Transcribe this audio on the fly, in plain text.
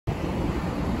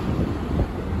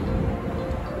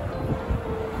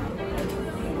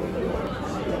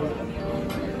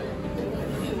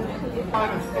コー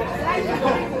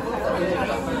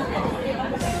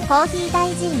ヒー大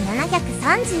臣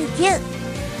739。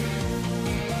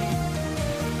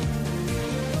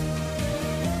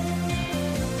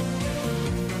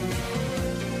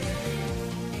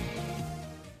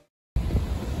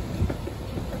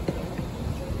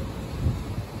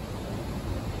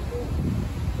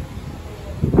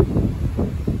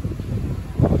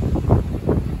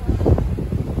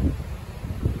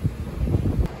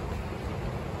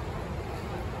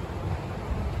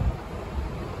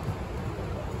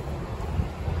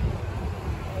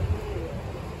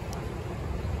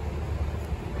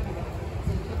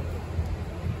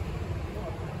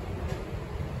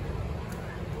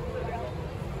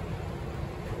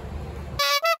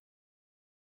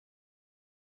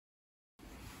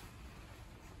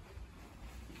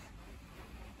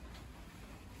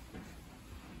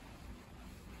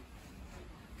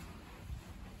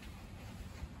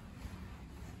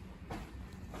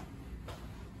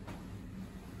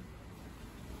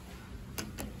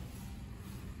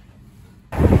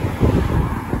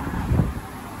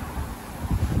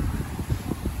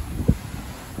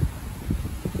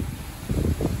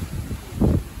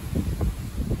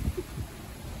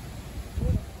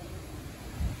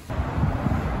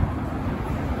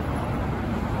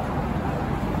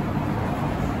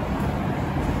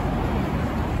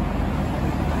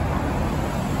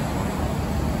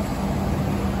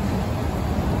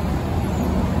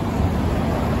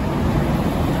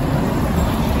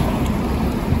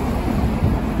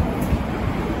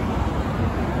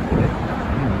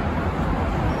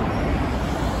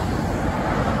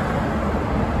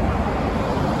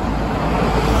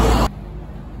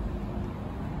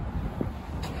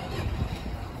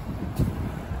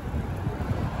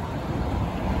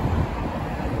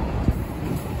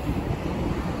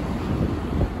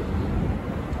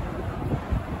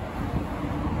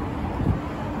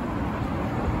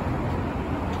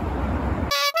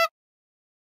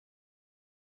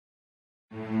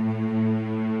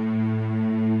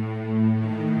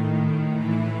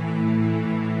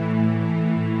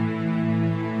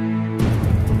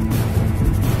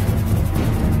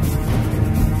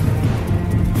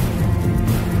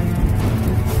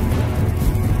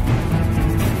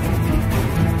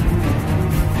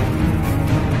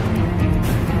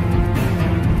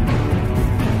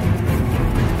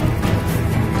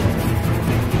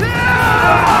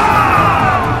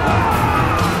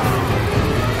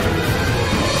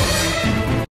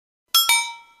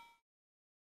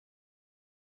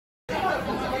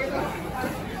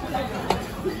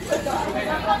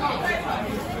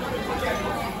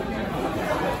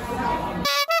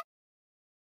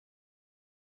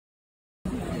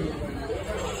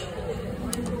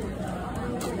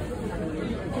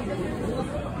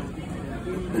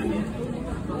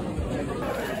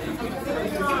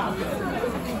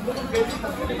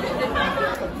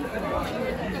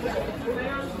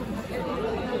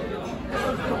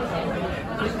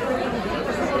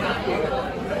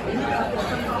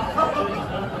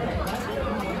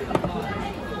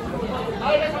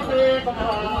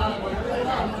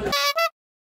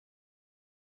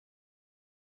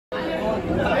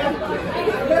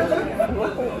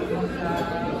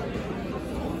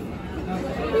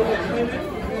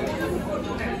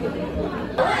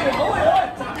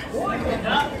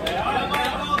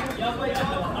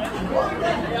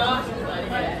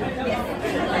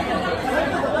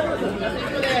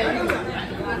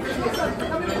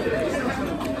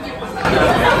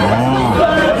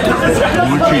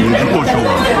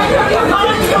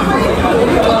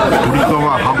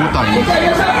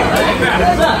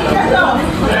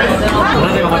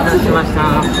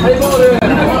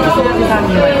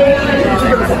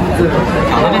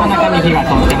鍋の中に火が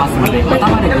通ってますので、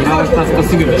頭でビラを浸すと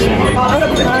すぐに仕上がります。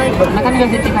中身が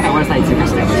減ってからお野菜追加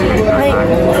してお召し上がりくだ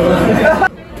さ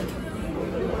い。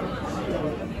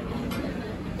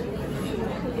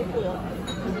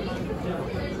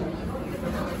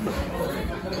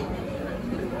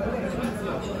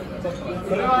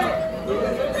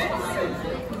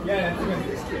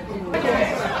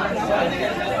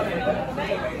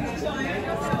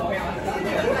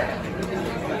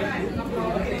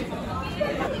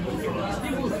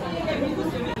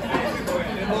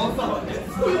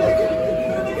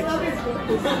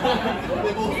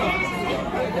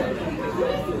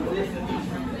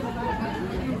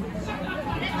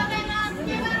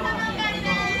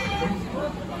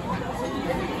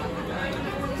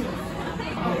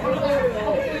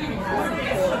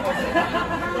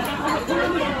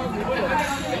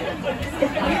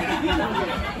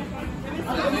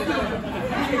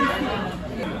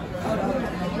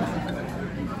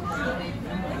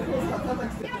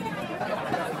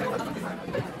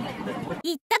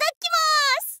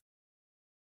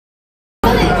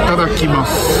だきま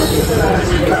す。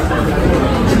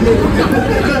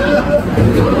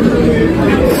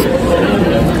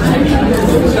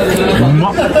う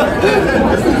まっ、と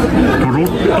ろっ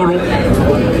とろ。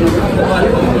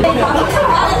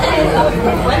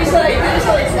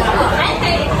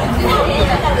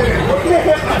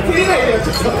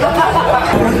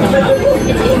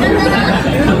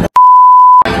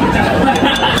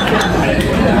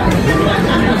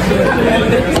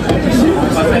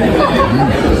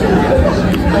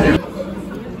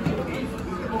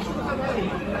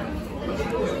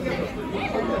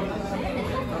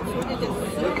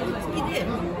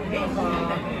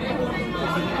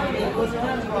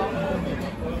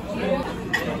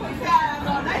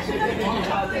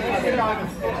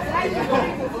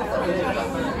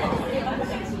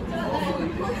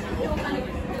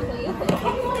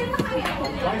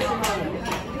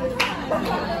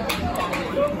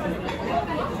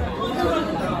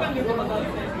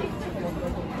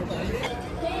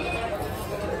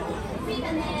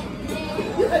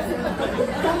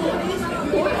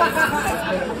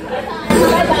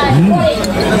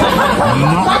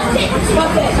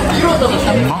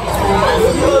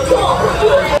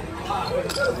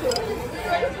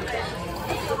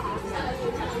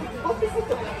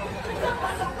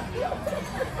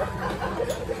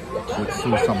ごち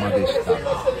そうさまでした。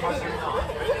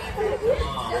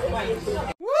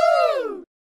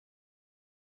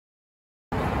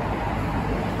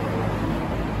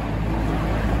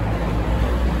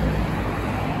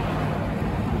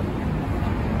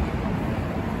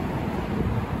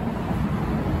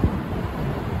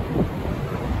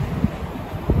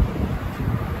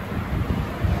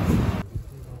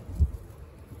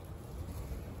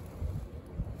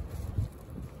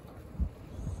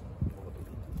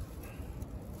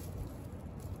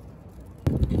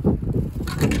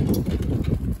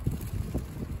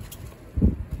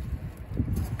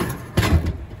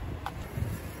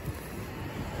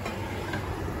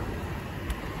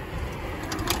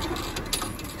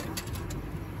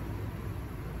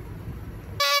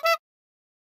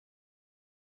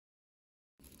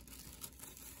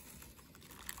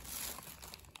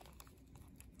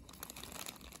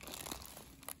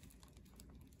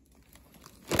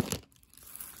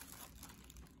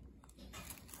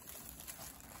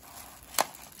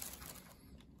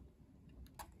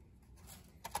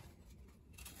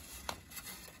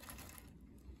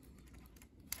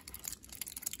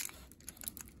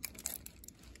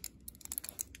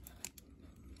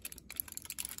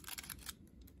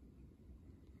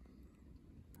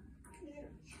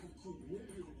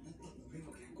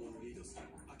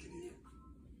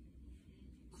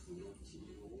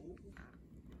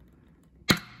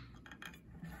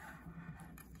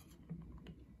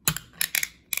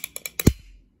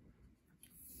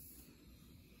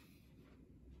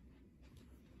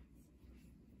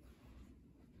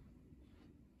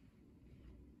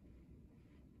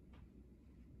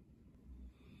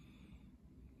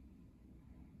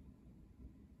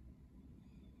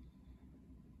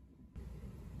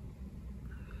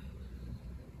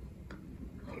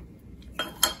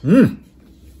うん、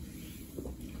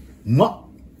うまっ。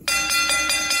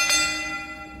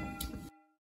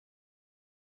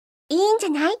いいんじゃ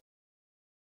ない？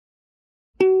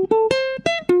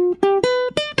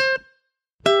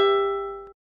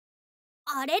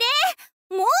あれれ？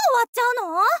もう終わっちゃう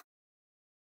の？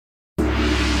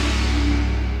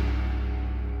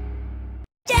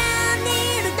チャンネ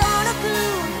ル登録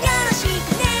よろしく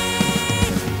ね。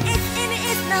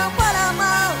 SNS のフォローも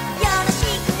よろし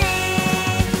くね。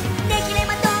できれ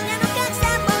ば動画の拡散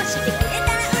もしてくれ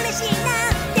たら嬉しいな。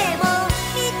でも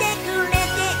見てくれて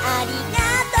ありが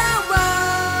とう。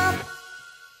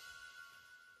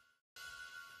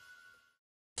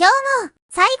今日も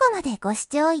最後までご視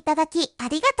聴いただきあ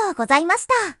りがとうございまし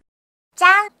た。じ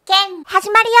ゃんけん始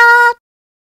まるよ。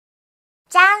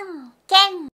じゃんけ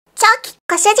んチョキ。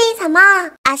ご主人様、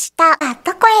明日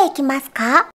どこへ行きます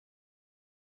か？